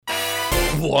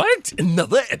What?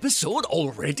 Another episode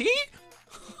already?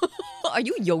 Are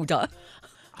you Yoda?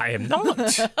 I am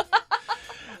not.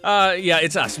 Yeah,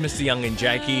 it's us, Mr. Young and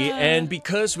Jackie. And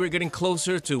because we're getting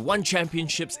closer to One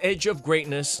Championship's Edge of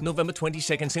Greatness, November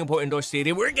 22nd, Singapore Indoor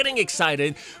Stadium, we're getting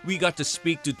excited. We got to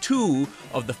speak to two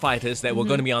of the fighters that were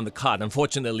going to be on the card.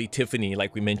 Unfortunately, Tiffany,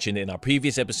 like we mentioned in our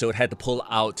previous episode, had to pull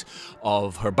out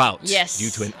of her bout Yes. due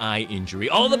to an eye injury.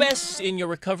 All the best in your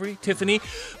recovery, Tiffany.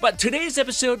 But today's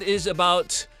episode is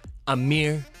about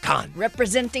Amir Khan.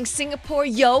 Representing Singapore,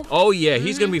 yo. Oh yeah,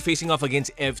 he's going to be facing off against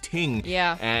Ev Ting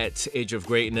Yeah. at Edge of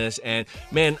Greatness. And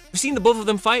man, I've seen the both of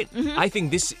them fight. I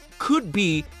think this could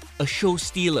be a show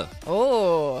stealer.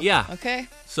 Oh. Yeah. Okay.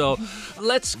 So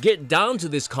let's get down to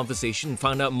this conversation and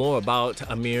find out more about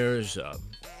Amir's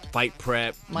fight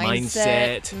prep,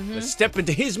 mindset. Mindset. Let's step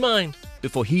into his mind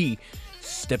before he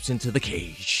steps into the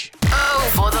cage.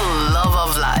 Oh, for the love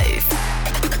of life.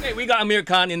 Hey, we got Amir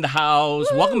Khan in the house.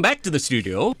 Welcome back to the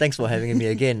studio. Thanks for having me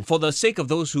again. For the sake of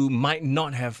those who might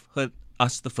not have heard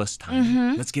us the first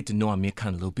time, let's get to know Amir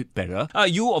Khan a little bit better.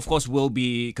 You, of course, will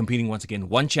be competing once again.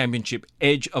 One Championship,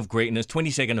 Edge of Greatness,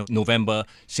 22nd of November,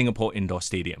 Singapore Indoor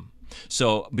Stadium.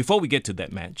 So before we get to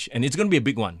that match, and it's going to be a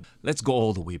big one, let's go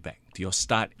all the way back to your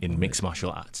start in mixed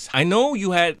martial arts. I know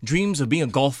you had dreams of being a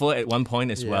golfer at one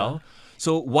point as well.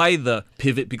 So why the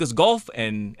pivot? Because golf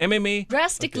and MMA...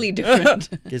 Drastically different.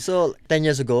 Okay, so 10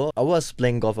 years ago, I was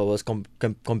playing golf. I was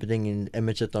competing in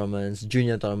amateur tournaments,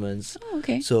 junior tournaments. Oh,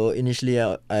 okay. So initially,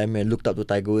 I looked up to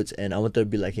Tiger Woods and I wanted to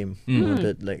be like him. I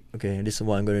wanted okay, this is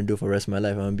what I'm going to do for the rest of my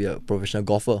life. I want to be a professional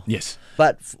golfer. Yes.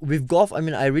 But with golf,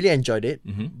 I really enjoyed it.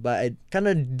 But I kind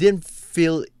of didn't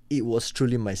feel it was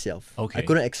truly myself. Okay. I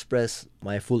couldn't express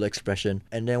my full expression.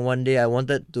 And then one day I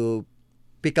wanted to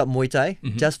pick up Muay Thai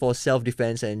just for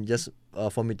self-defense and just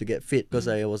for me to get fit because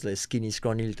I was like skinny,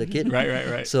 scrawny little kid.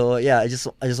 Right. So yeah, I just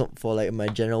for like my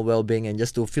general well-being and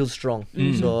just to feel strong.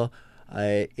 So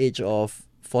age of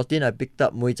 14, I picked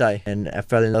up Muay Thai and I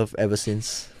fell in love ever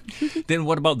since. Then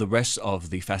what about the rest of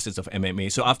the facets of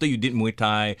MMA? So after you did Muay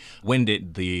Thai, when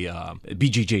did the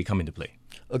BJJ come into play?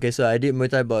 Okay, so I did Muay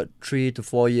Thai about 3 to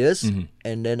 4 years,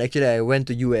 and then actually I went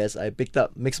to US. I picked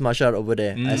up mixed martial art over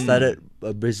there. I started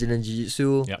Brazilian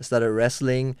Jiu-Jitsu, Yep. started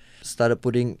wrestling, started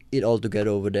putting it all together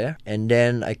over there, and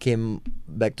then I came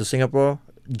back to Singapore,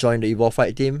 joined the Evolve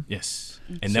Fight team. Yes.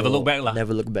 And never look back lah.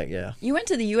 Never look back, yeah. You went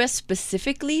to the US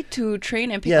specifically to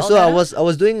train and pick Yeah, all so that I up?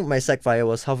 was doing my Sec 5. I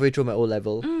was halfway through my O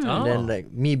level, Oh. and then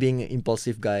like me being an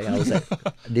impulsive guy, I was like,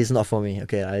 "This is not for me."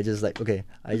 Okay, I just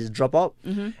drop out,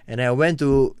 and I went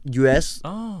to US.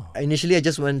 Oh. Initially, I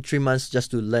just went 3 months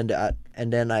just to learn the art,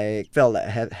 and then I felt like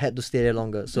I had to stay there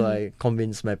longer. So I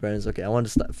convinced my parents, okay, I want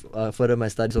to start further my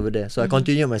studies over there. So I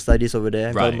continued my studies over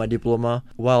there, Right. got my diploma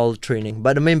while training.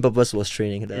 But the main purpose was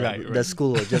training. Right. The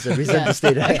school was just a reason to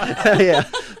stay there. Yeah.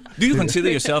 Do you consider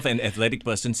yourself an athletic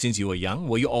person since you were young?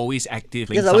 Were you always active?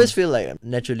 Because I always feel like I'm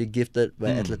naturally gifted by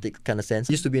athletic kind of sense.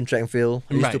 I used to be in track and field.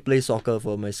 I used to Right. play soccer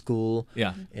for my school.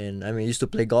 Yeah. And I used to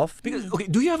play golf. Because, okay,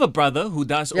 do you have a brother who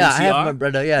does Yeah, OCR? I have my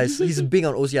brother. Yeah, he's big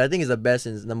on OCR. I think he's the best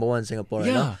in number one in Singapore right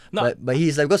Yeah. now. No. But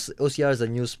he's like, because OCR is a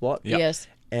new sport. Yeah. Yes.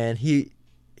 And he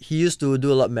used to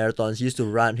do a lot of marathons. He used to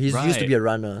run. He used to Right. be a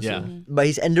runner. So. Yeah. But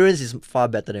his endurance is far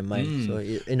better than mine. So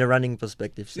in a running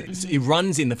perspective. So. It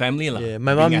runs in the family lah. Yeah,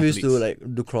 my being mom used to athletes.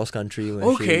 like do cross country when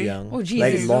she Okay. was young. Oh, Like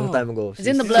Jesus. long time ago. It's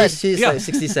in the blood. She's Yeah. like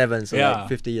 67, so Yeah. like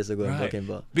 50 years ago I'm Right. talking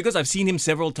about. Because I've seen him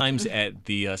several times at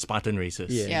the Spartan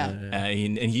races. Yeah.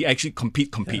 And he actually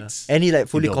competes. And he like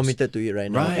fully He knows. committed to it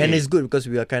right now. Right. And it's good because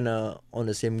we are kind of on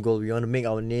the same goal. We want to make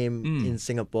our name in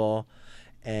Singapore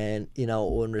and in our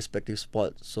own respective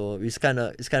sport. So it's kind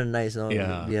of nice, you know.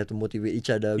 Yeah. We have to motivate each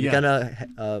other. We Yeah. kind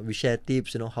of we share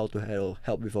tips, you know, how to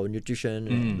help with our nutrition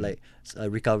and like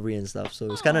recovery and stuff.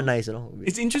 So it's kind of nice, you know.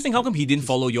 It's interesting. How come he didn't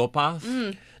follow your path?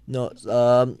 No,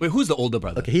 Wait, who's the older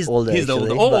brother? okay, he's older. He's the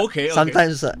actually, older. Oh, but okay.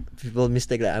 Sometimes people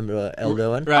mistake that I'm the elder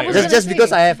one. Right. was Just gonna just because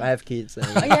say. I have kids. And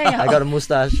yeah. I got a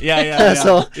mustache. Yeah.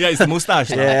 So yeah, it's the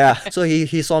mustache. lah. yeah. So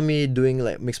he saw me doing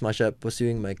like mixed martial art,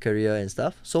 pursuing my career and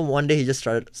stuff. So one day he just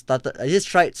tried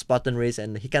Spartan race,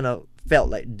 and he kind of felt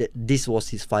like this was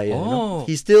his fire. You Oh. know?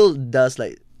 He still does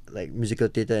like musical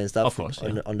theater and stuff Of course,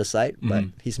 on the side, but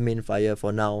his main fire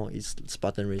for now is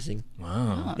Spartan racing,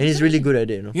 Wow. and he's really good at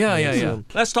it. You know? Yeah. So,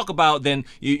 Let's talk about then.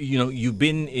 You've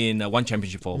been in one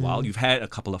championship for a while. You've had a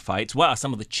couple of fights. What are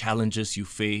some of the challenges you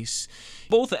face,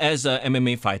 both as a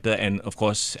MMA fighter and of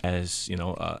course as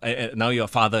now you're a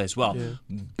father as well?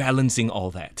 Balancing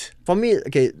all that. for me,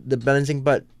 okay, the balancing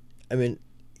part, I mean,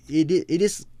 it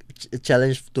is a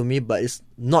challenge to me, but it's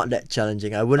not that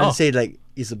challenging. I wouldn't Oh. say like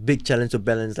it's a big challenge to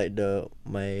balance like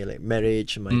my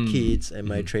marriage, my kids, and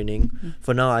my training.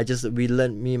 For now, we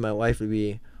learn, me and my wife,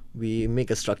 we make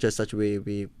a structure such a way,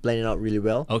 we plan it out really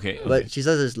well. Okay. But she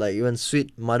says it's like even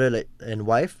sweet mother and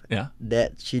wife, Yeah.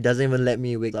 that she doesn't even let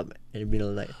me wake up in the middle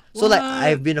of the night. So like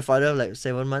I've been a father of like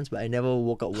 7 months, but I never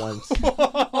woke up once.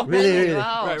 really.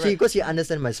 Wow. Because she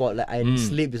understands my sport. Like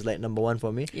sleep is like number one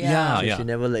for me. Yeah, So yeah. she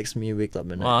never lets me wake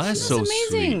up at night. Wow, that's so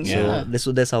amazing. sweet. So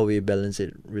Yeah. that's how we balance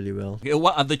it really well. Okay,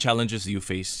 what other challenges do you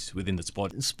face within the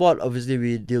sport? In sport, obviously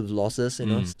we deal with losses, you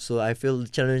know. So I feel the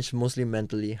challenge mostly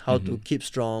mentally, how to keep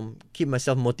strong, keep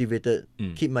myself motivated,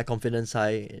 keep my confidence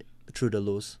high through the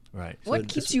lows. Right. What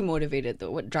keeps you motivated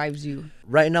though? What drives you?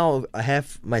 Right now, I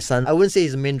have my son. I wouldn't say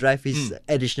he's the main drive. He's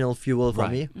additional fuel for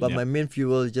Right. me. But Yeah. my main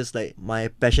fuel is just like my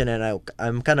passion, and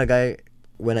I'm kind of guy.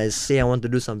 When I say I want to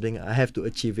do something, I have to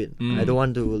achieve it. I don't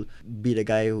want to be the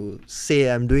guy who say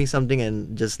I'm doing something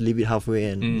and just leave it halfway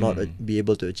and not be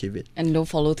able to achieve it. And don't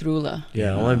follow through lah.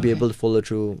 Yeah, I want to be able to follow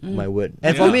through my word.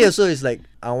 And for Yeah. me also, it's like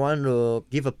I want to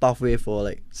give a pathway for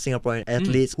like Singaporean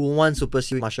athletes who want to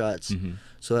pursue martial arts.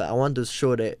 So I want to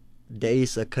show that there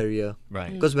is a career.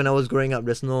 Right. Because when I was growing up,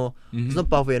 there's no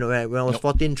pathway. You know, when I was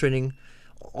 14 training,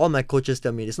 all my coaches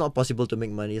tell me it's not possible to make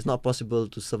money. It's not possible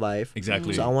to survive.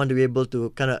 Exactly. So I want to be able to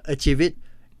kind of achieve it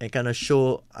and kind of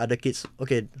show other kids,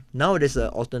 okay, now there's an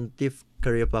alternative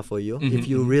career path for you. If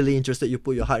you're really interested, you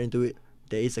put your heart into it,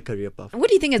 there is a career path. What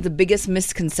do you think is the biggest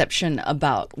misconception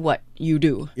about what you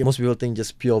do? Most people think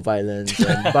just pure violence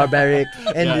and barbaric,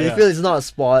 and they feel it's not a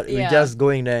sport. Yeah. We're just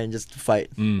going there and just fight.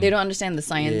 They don't understand the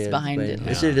science behind it.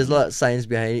 Actually, there's a lot of science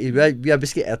behind it. We are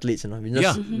basically athletes, you know.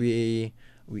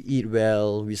 We eat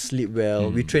well, we sleep well,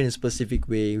 we train in a specific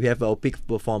way, we have our peak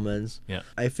performance. Yeah.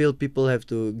 I feel people have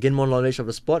to gain more knowledge of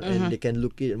the sport and they can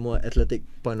look at it more athletic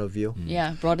point of view.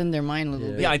 Yeah, broaden their mind a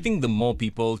little bit. Yeah, I think the more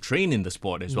people train in the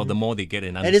sport as well, the more they get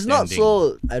an And understanding. it's not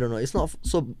so, I don't know, it's not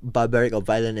so barbaric or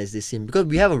violent as they seem, because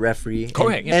we have a referee.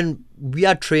 Correct, yeah. And we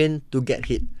are trained to get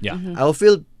hit. Yeah. I will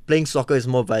feel playing soccer is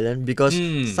more violent because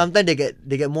sometimes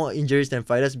they get more injuries than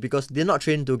fighters because they're not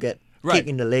trained to get Right. kick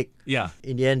in the leg. Yeah.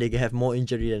 In the end, they have more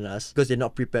injury than us because they're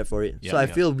not prepared for it. Yeah, so I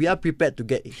yeah. feel we are prepared to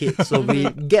get hit, so we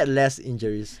get less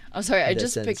injuries. I'm sorry, I in that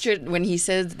just sense. pictured when he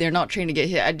says they're not trained to get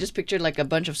hit, I just pictured like a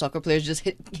bunch of soccer players just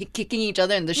kicking each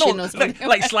other in the No, shin or something.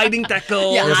 like sliding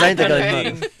tackle. Yeah, sliding tackle is kind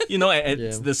of not. thing. You know, at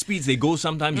Yeah. the speeds they go,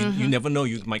 sometimes you never know.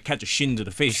 You might catch a shin to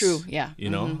the face. True, yeah. You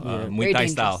know, Very Muay Thai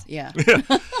dangerous. style. Yeah.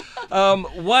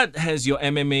 What has your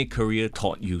MMA career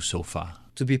taught you so far?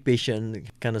 To be patient,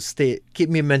 kind of keep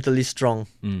me mentally strong.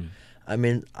 I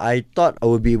mean, I thought I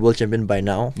would be world champion by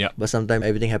now, Yeah. but sometimes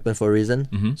everything happens for a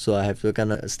reason. So I have to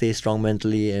kind of stay strong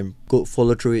mentally and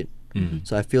follow through it.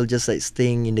 So I feel just like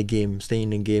staying in the game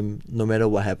no matter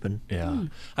what happened.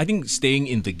 Yeah. I think staying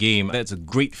in the game, that's a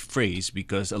great phrase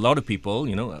because a lot of people,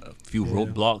 you know, a few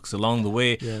roadblocks along the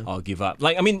way, or give up.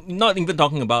 Like, I mean, not even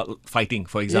talking about fighting.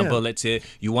 For example, Yeah. let's say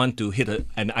you want to hit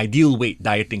an ideal weight,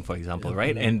 dieting, for example,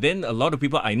 right? And then a lot of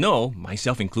people I know,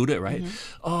 myself included, right?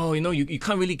 Oh, you know, you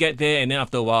can't really get there. And then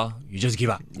after a while, you just give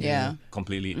up. Yeah.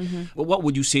 Completely. But what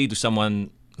would you say to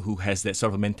someone who has that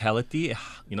sort of mentality?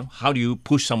 You know, how do you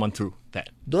push someone through that?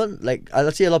 Don't like,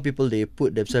 I'll see a lot of people, they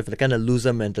put themselves in a kind of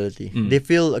loser mentality. They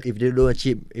feel like if they don't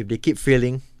achieve, if they keep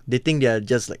failing, they think they are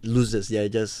just like losers. They are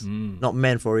just not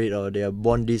meant for it, or they are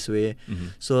born this way.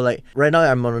 So like right now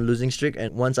I'm on a losing streak,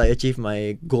 and once I achieve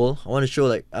my goal, I want to show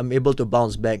like I'm able to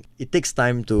bounce back. It takes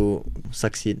time to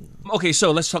succeed. Okay,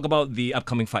 so let's talk about the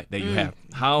upcoming fight that you have.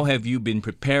 How have you been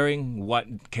preparing? What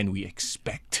can we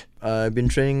expect? I've been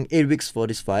training 8 weeks for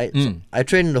this fight. So I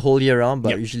train the whole year round, but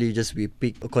Yep. usually just we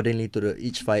pick accordingly to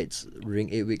each fight's ring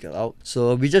 8 weeks out.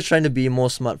 So we're just trying to be more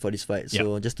smart for this fight.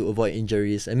 So just to avoid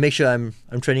injuries and make sure I'm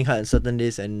training hard on certain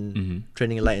days and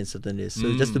training light on certain days.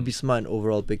 So just to be smart in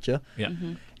overall picture. Yeah.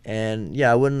 And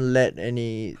yeah, I wouldn't let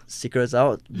any secrets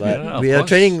out, but Yeah, of we are course.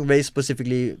 training very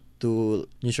specifically to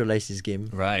neutralize this game.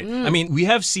 Right. I mean, we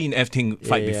have seen F Ting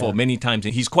fight Yeah, before yeah. many times,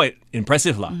 and he's quite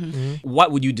impressive, lah. What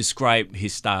would you describe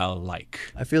his style like?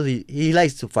 I feel he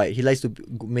likes to fight. He likes to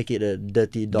make it a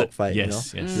dirty dog fight. yes,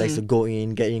 you know, yes. he likes to go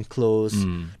in, get in close,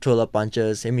 throw a lot of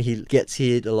punches. I mean, he gets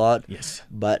hit a lot. Yes.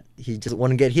 But he just want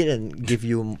to get hit and give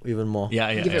you even more. Yeah,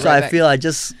 yeah. Give yeah. it So right I back. feel I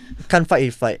just can't fight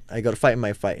his fight. I got to fight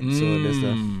my fight. So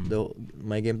that's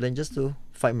my game plan, just to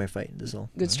fight my fight. That's all.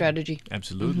 Good strategy.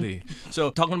 Absolutely. So,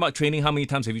 talking about training, how many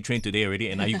times have you trained today already?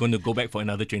 And are you going to go back for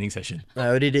another training session? I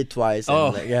already did twice.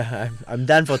 Oh. And I'm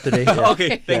done for today. Yeah.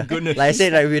 Okay, thank goodness. Like I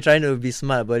said, like, we're trying to be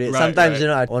smart about it. Right, Sometimes,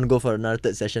 right. I want to go for another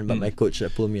third session, but my coach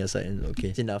pulled me aside and okay,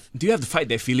 it's enough. Do you have to fight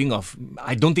that feeling of,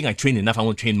 I don't think I train enough, I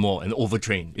want to train more and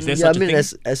overtrain? Is there Yeah, I such mean, a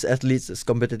thing? as athletes, as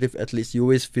competitive athletes, you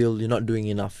always feel you're not doing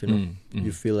enough.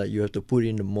 You feel like you have to put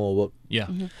in the more work. Yeah.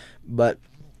 But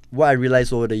what I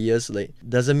realized over the years, like,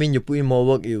 doesn't mean you put in more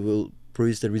work, you will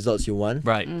produce the results you want.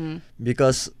 Right.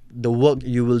 Because the work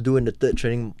you will do in the third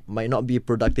training might not be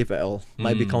productive at all.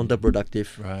 Might be counterproductive.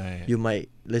 Right. You might,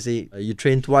 let's say, you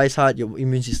train twice hard, your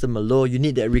immune system are low, you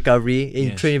need that recovery, and you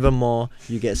Yes. train even more,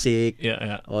 you get sick,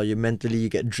 Yeah. or you mentally you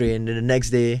get drained, and the next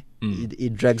day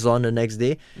it drags on the next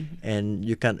day, and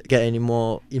you can't get any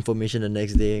more information the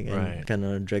next day, and Right. kind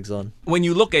of drags on. When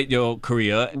you look at your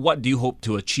career, what do you hope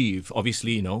to achieve?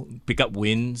 Obviously, pick up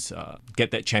wins,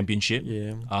 get that championship.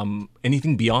 Yeah.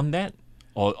 Anything beyond that?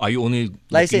 Or are you only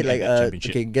Like I said, looking like at that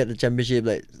championship? okay, get the championship,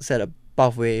 like set up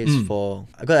pathways for,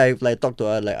 because I like talk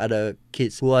to like other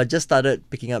kids who are just started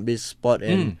picking up this sport,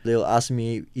 and they'll ask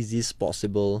me, is this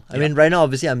possible? I mean, right now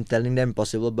obviously I'm telling them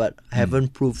possible, but I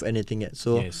haven't proved anything yet.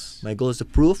 So Yes. my goal is to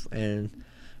prove and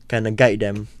kind of guide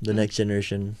them, the next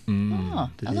generation. Oh,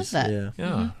 to I love this. that. Yeah.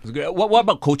 Yeah. It's good. What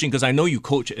about coaching? Because I know you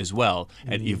coach as well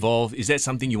at Evolve. Is that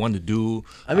something you want to do?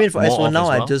 I mean, for more as for of now,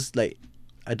 as well? I just like,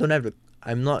 I don't have the,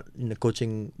 I'm not in the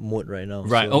coaching mode right now.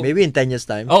 Right. So Oh. maybe in 10 years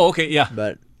time. Oh, okay. Yeah.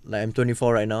 But like I'm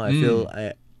 24 right now. I feel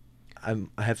I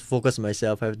have to focus on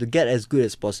myself. I have to get as good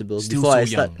as possible Still before so I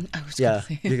start. young. I was Yeah,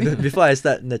 gonna say. before I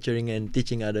start nurturing and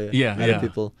teaching other Yeah.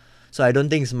 people. So I don't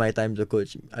think it's my time to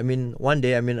coach. I mean, one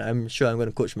day, I'm sure I'm going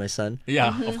to coach my son.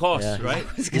 Yeah, of course, Yeah. right?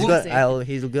 He's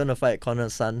gonna fight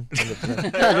Connor's son.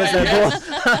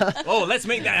 Oh, let's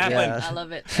make that happen. Yeah. I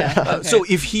love it. Yeah, okay. So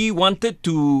if he wanted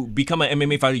to become an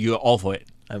MMA fighter, you're all for it.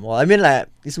 I mean, like,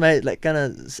 it's my like kind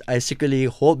of. I secretly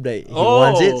hope that he Oh,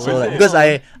 wants it. So is like, it? because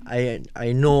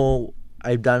I know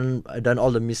I've done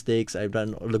all the mistakes. I've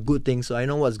done all the good things. So I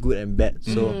know what's good and bad.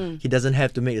 So he doesn't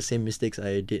have to make the same mistakes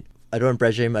I did. I don't want to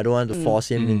pressure him. I don't want to force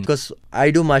him because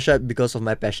I do martial art because of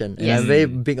my passion, and Yes. I'm very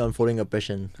big on following a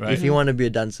passion. Right. If he want to be a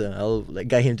dancer, I'll like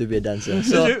guide him to be a dancer.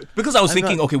 So Because I was I'm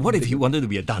thinking, not- okay, what if he wanted to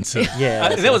be a dancer?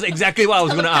 Yeah, That was exactly what I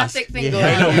was going to ask. Telepathic thing Yeah.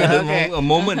 going I know, on. we had Yeah, a okay. a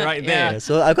moment right there. yeah,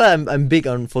 so I'm big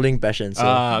on following passion. So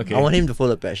Okay. I want him to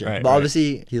follow passion. Right, but right.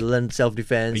 obviously he'll learn self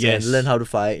defense Yes. and learn how to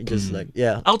fight. Just like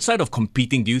Outside of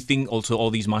competing, do you think also all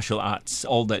these martial arts,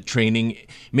 all that training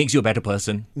makes you a better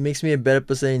person? makes me a better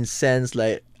person in sense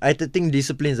like I think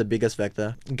discipline is the biggest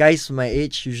factor. Guys my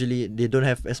age usually they don't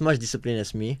have as much discipline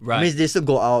as me. Right. Means they still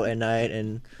go out at night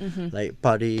and like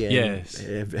party and Yes.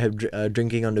 have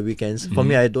drinking on the weekends. For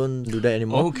me, I don't do that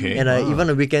anymore. Okay. And Wow. even on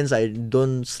the weekends I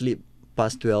don't sleep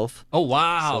past 12. Oh,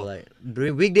 wow. So like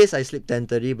during weekdays I sleep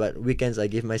 10:30, but weekends I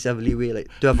give myself leeway like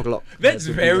 12 o'clock. That's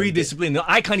I have to be very on bed. disciplined. No,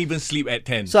 I can't even sleep at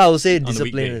 10. So I would say on a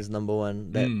discipline weekday. is number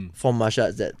one. That for martial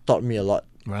arts that taught me a lot.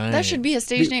 Right. That should be a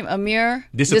stage name. Amir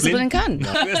Discipline? Khan.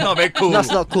 That's not very cool.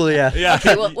 That's not cool, yeah. Yeah.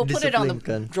 Okay, we'll put it on the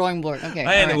Discipline Khan. drawing board. Okay. And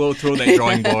all right. we'll throw that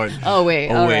drawing board. Oh wait.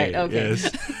 All away. right. Okay.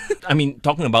 Yes. I mean,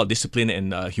 talking about discipline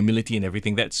and humility and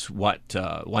everything, that's what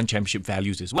One Championship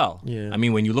values as well. Yeah. I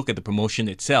mean, when you look at the promotion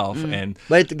itself and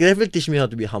But it definitely teach me how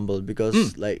to be humble because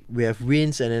like we have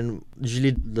wins and then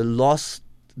usually the loss,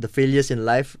 the failures in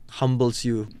life humbles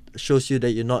you, shows you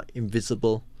that you're not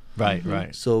invisible. right,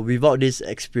 right. So without this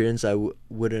experience, I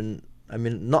wouldn't. I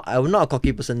mean, I'm not a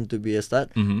cocky person to be a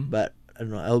start, but I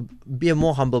don't know. I'll be a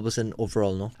more humble person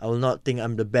overall. No, I will not think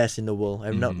I'm the best in the world. I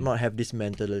will not have this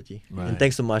mentality. Right. And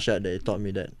thanks to martial art that it taught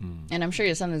me that. And I'm sure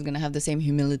your son is gonna have the same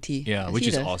humility. Yeah, as which he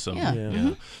is does. awesome. Yeah.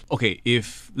 Yeah. Okay,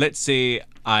 if let's say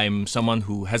I'm someone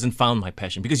who hasn't found my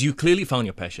passion, because you clearly found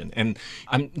your passion and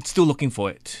I'm still looking for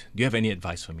it. Do you have any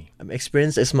advice for me?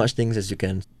 Experience as much things as you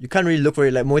can. You can't really look for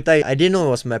it. Like Muay Thai, I didn't know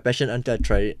it was my passion until I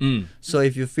tried it. So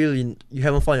if you feel you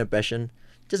haven't found your passion,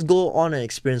 just go on and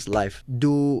experience life.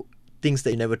 Do things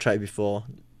that you never tried before.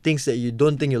 Things that you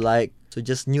don't think you like. So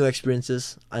just new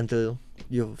experiences until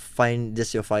you find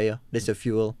that's your fire, that's your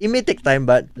fuel. It may take time,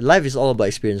 but life is all about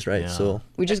experience, right? Yeah. So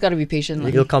We just gotta be patient.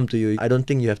 Like, it'll come to you. I don't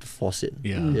think you have to force it.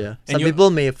 Yeah. Yeah. And Some you're- people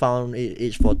may found it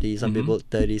age 40, some people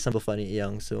 30, some people find it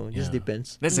young. So it just Yeah.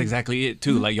 depends. That's exactly it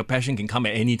too. Like your passion can come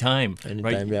at any time. Anytime,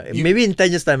 right? yeah. You- Maybe in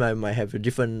 10 years' time, I might have a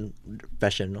different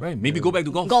passion. No? Right. Maybe go back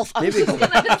to golf. golf. Maybe golf.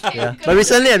 Yeah. But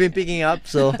recently, I've been picking up.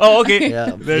 So Oh, okay.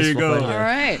 yeah, There just you for go. fun, All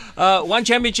yeah. right. One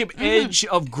Championship Edge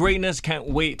of Greatness. Can't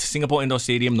wait. Singapore Indoor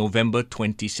Stadium, November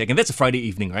 22nd. That's a Friday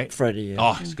evening, right? Friday, yeah.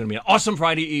 Oh, it's going to be an awesome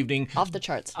Friday evening. Off the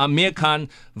charts. Amir Khan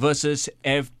versus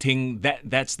Ev Ting.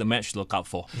 That's the match to look out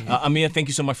for. Amir, thank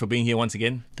you so much for being here once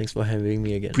again. Thanks for having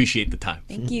me again. Appreciate the time.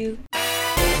 Thank you.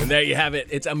 And there you have it.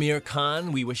 It's Amir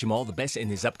Khan. We wish him all the best in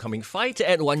his upcoming fight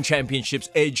at One Championship's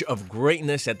Edge of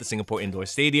Greatness at the Singapore Indoor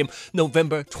Stadium,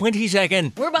 November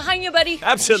 22nd. We're behind you, buddy.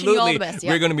 Absolutely. Wishing you all the best.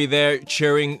 Yeah. We're going to be there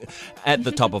cheering at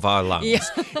the top of our lungs. Yeah.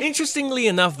 Interestingly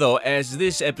enough, though, as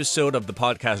this episode of the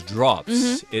podcast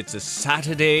drops, it's a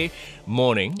Saturday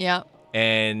morning. Yeah.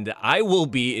 And I will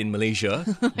be in Malaysia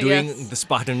doing Yes. the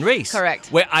Spartan race.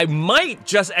 Correct. Where I might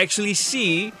just actually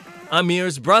see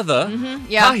Amir's brother,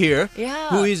 Yeah. Tahir, Yeah.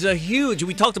 who is a huge,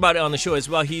 we talked about it on the show as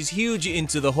well, he's huge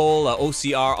into the whole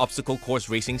OCR obstacle course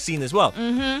racing scene as well.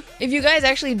 If you guys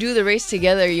actually do the race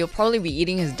together, you'll probably be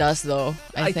eating his dust, though.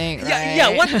 I think. Right?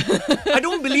 Yeah, what? I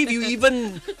don't believe you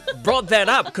even brought that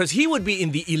up because he would be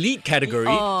in the elite category.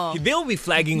 Oh. They'll be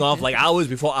flagging off like hours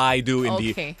before I do in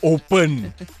Okay. the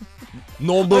open.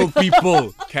 Normal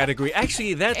people category.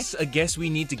 Actually, that's a guest we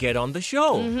need to get on the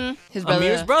show. His brother.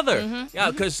 Amir's brother. Yeah,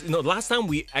 because last time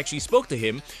we actually spoke to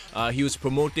him, he was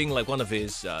promoting like one of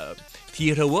his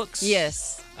theatre works.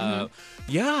 Yes.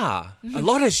 Yeah, a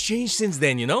lot has changed since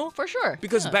then, For sure.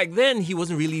 Because back then he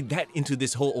wasn't really that into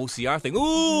this whole OCR thing.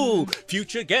 Ooh,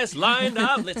 future guests lined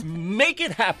up. Let's make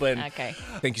it happen. Okay.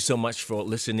 Thank you so much for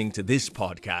listening to this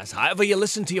podcast. However you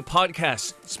listen to your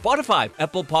podcast, Spotify,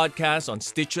 Apple Podcasts, on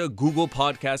Stitcher, Google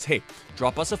Podcasts. Hey,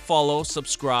 drop us a follow,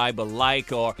 subscribe, a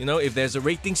like, or, if there's a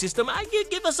rating system,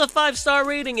 give us a 5-star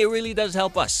rating. It really does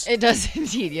help us. It does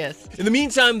indeed, yes. In the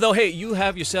meantime, though, hey, you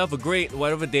have yourself a great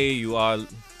whatever day you are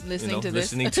Listening to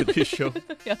this. listening to this show.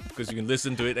 Yeah. Because you can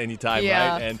listen to it anytime,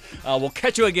 Yeah. right? And we'll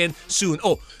catch you again soon.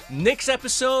 Oh, next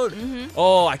episode.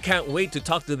 Oh, I can't wait to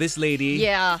talk to this lady.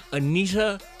 Yeah.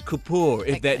 Anita Kapoor.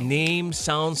 If that Exciting. name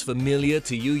sounds familiar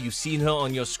to you, you've seen her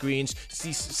on your screens.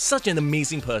 She's such an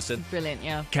amazing person. Brilliant,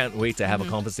 yeah. Can't wait to have a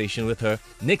conversation with her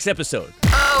next episode.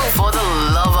 Oh, for the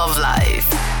love of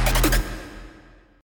life.